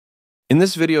In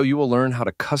this video, you will learn how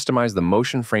to customize the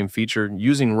motion frame feature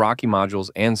using Rocky modules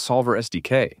and Solver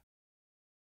SDK.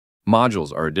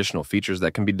 Modules are additional features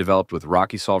that can be developed with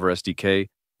Rocky Solver SDK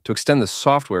to extend the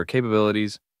software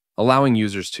capabilities, allowing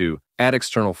users to add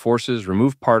external forces,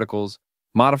 remove particles,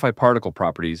 modify particle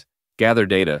properties, gather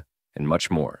data, and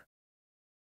much more.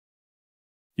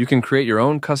 You can create your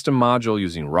own custom module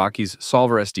using Rocky's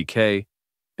Solver SDK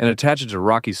and attach it to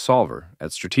Rocky Solver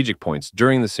at strategic points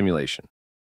during the simulation.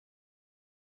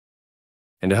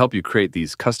 And to help you create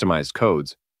these customized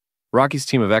codes, Rocky's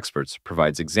team of experts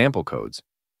provides example codes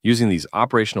using these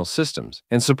operational systems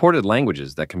and supported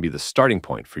languages that can be the starting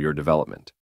point for your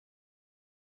development.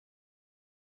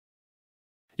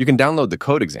 You can download the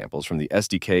code examples from the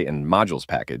SDK and Modules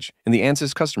package in the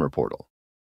Ansys customer portal.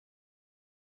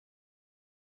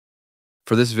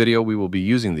 For this video, we will be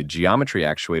using the Geometry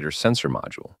Actuator sensor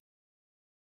module.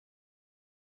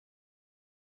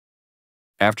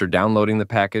 After downloading the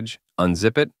package,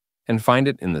 unzip it and find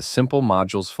it in the Simple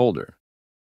Modules folder.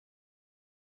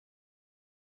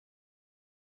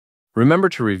 Remember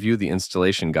to review the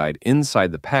installation guide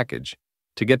inside the package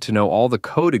to get to know all the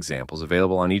code examples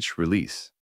available on each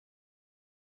release.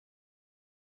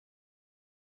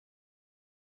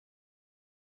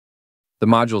 The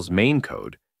module's main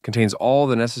code contains all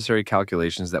the necessary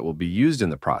calculations that will be used in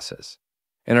the process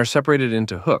and are separated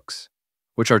into hooks,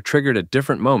 which are triggered at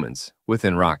different moments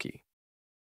within Rocky.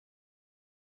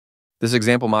 This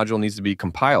example module needs to be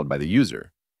compiled by the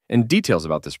user, and details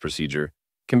about this procedure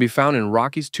can be found in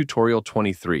Rocky's Tutorial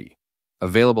 23,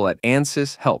 available at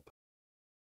Ansys Help.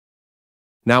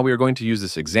 Now we are going to use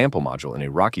this example module in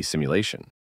a Rocky simulation.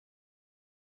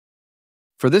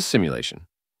 For this simulation,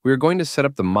 we are going to set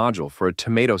up the module for a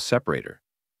tomato separator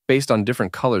based on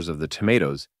different colors of the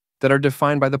tomatoes that are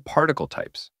defined by the particle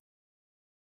types.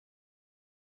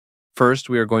 First,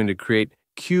 we are going to create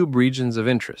cube regions of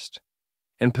interest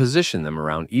and position them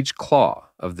around each claw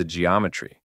of the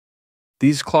geometry.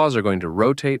 These claws are going to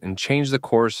rotate and change the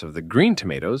course of the green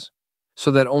tomatoes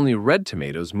so that only red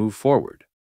tomatoes move forward.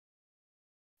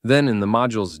 Then, in the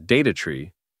module's data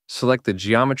tree, select the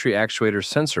Geometry Actuator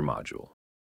sensor module.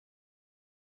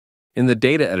 In the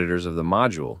data editors of the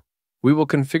module, we will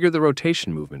configure the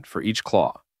rotation movement for each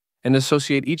claw and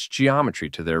associate each geometry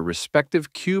to their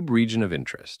respective cube region of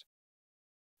interest.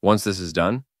 Once this is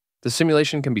done, the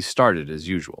simulation can be started as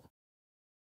usual.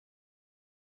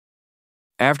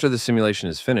 After the simulation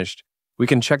is finished, we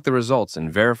can check the results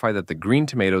and verify that the green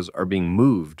tomatoes are being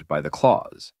moved by the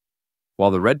claws,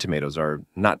 while the red tomatoes are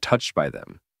not touched by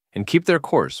them, and keep their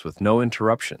course with no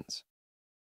interruptions.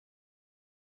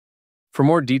 For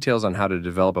more details on how to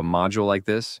develop a module like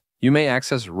this, you may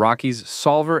access Rocky's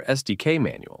Solver SDK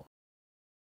manual.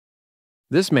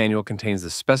 This manual contains the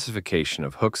specification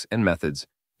of hooks and methods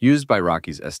used by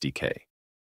Rocky's SDK.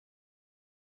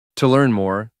 To learn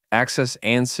more, access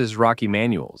Ansys Rocky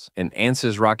manuals and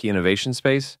Ansys Rocky Innovation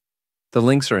Space. The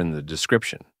links are in the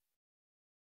description.